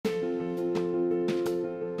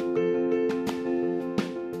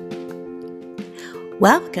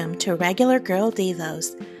Welcome to Regular Girl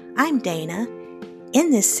Devos. I'm Dana. In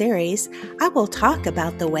this series, I will talk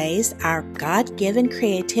about the ways our God-given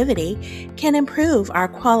creativity can improve our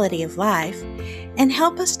quality of life and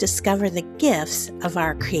help us discover the gifts of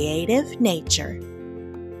our creative nature.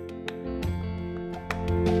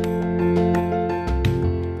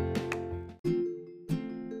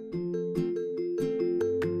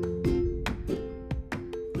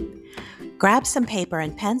 Grab some paper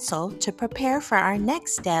and pencil to prepare for our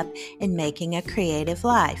next step in making a creative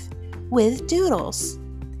life with doodles.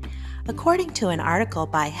 According to an article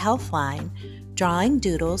by Healthline, drawing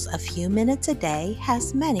doodles a few minutes a day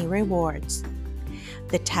has many rewards.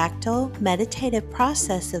 The tactile, meditative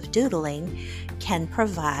process of doodling can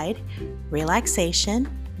provide relaxation,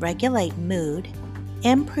 regulate mood,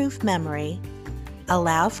 improve memory,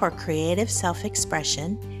 allow for creative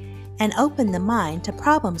self-expression, and open the mind to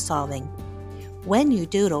problem solving. When you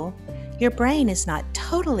doodle, your brain is not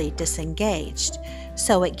totally disengaged,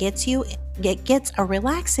 so it gets a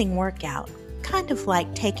relaxing workout, kind of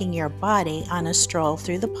like taking your body on a stroll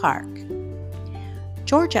through the park.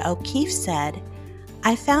 Georgia O'Keeffe said,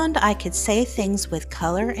 "I found I could say things with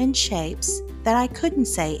color and shapes that I couldn't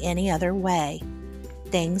say any other way,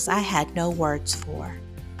 things I had no words for."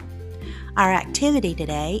 Our activity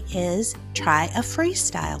today is try a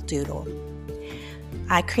freestyle doodle.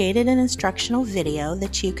 I created an instructional video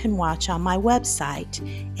that you can watch on my website,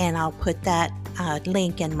 and I'll put that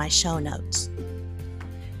link in my show notes.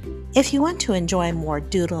 If you want to enjoy more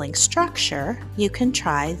doodling structure, you can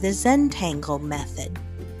try the Zentangle method.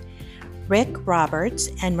 Rick Roberts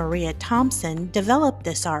and Maria Thompson developed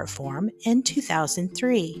this art form in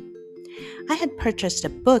 2003. I had purchased a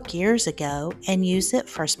book years ago and used it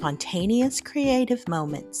for spontaneous creative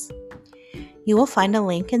moments. You will find a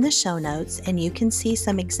link in the show notes, and you can see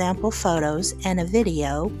some example photos and a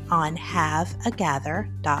video on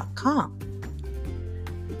haveagather.com.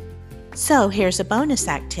 So here's a bonus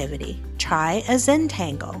activity. Try a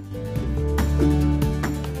Zentangle.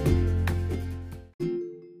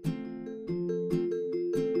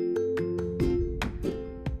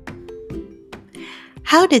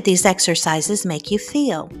 How did these exercises make you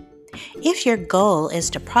feel? If your goal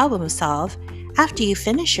is to problem solve, after you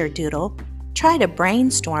finish your doodle, try to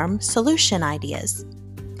brainstorm solution ideas.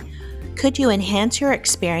 Could you enhance your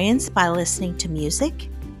experience by listening to music?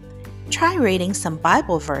 Try reading some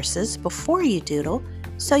Bible verses before you doodle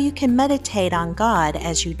so you can meditate on God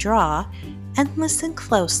as you draw and listen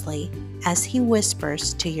closely as He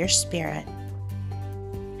whispers to your spirit.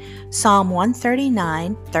 Psalm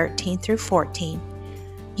 139, 13 through 14.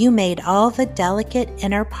 You made all the delicate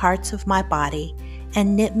inner parts of my body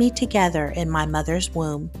and knit me together in my mother's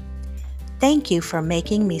womb. Thank you for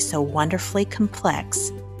making me so wonderfully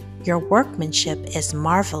complex. Your workmanship is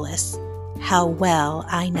marvelous. How well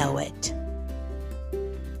I know it.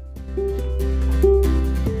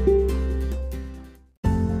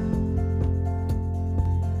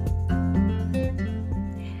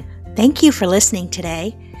 Thank you for listening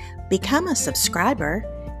today. Become a subscriber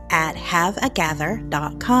at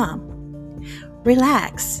haveagather.com.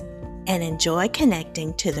 Relax and enjoy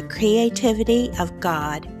connecting to the creativity of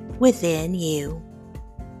God within you.